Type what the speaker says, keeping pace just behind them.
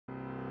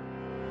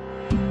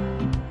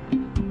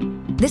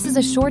This is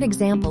a short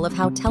example of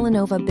how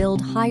Telenova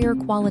build higher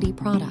quality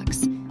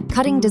products,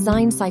 cutting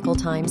design cycle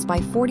times by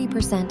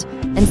 40%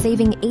 and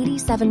saving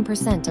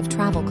 87% of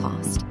travel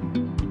cost.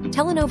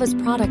 Telenova's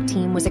product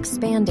team was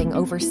expanding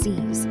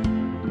overseas.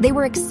 They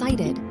were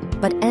excited,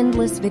 but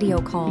endless video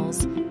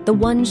calls, the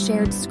one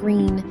shared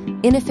screen,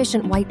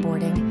 inefficient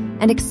whiteboarding,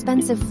 and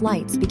expensive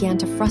flights began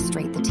to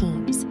frustrate the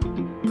teams.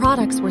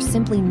 Products were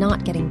simply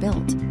not getting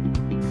built.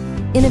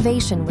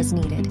 Innovation was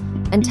needed,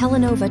 and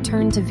Telenova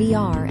turned to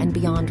VR and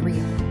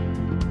BeyondReal.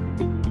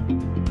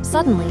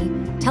 Suddenly,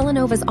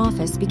 Telenova's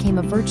office became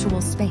a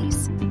virtual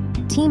space.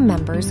 Team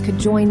members could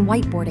join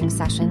whiteboarding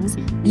sessions,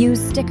 use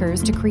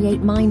stickers to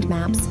create mind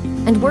maps,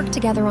 and work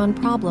together on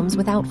problems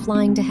without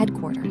flying to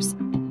headquarters.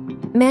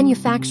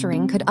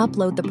 Manufacturing could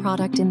upload the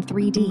product in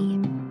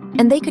 3D,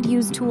 and they could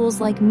use tools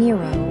like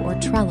Miro or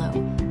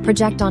Trello,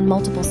 project on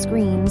multiple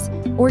screens,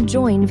 or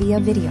join via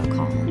video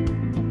call.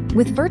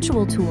 With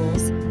virtual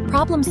tools,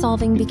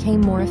 problem-solving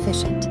became more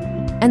efficient,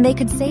 and they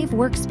could save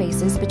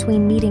workspaces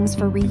between meetings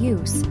for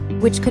reuse,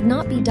 which could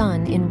not be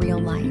done in real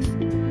life.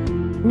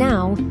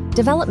 Now,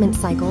 development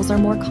cycles are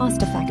more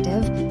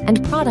cost-effective,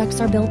 and products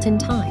are built in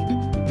time.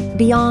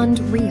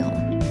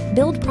 BeyondReal.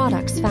 Build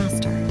products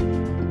faster.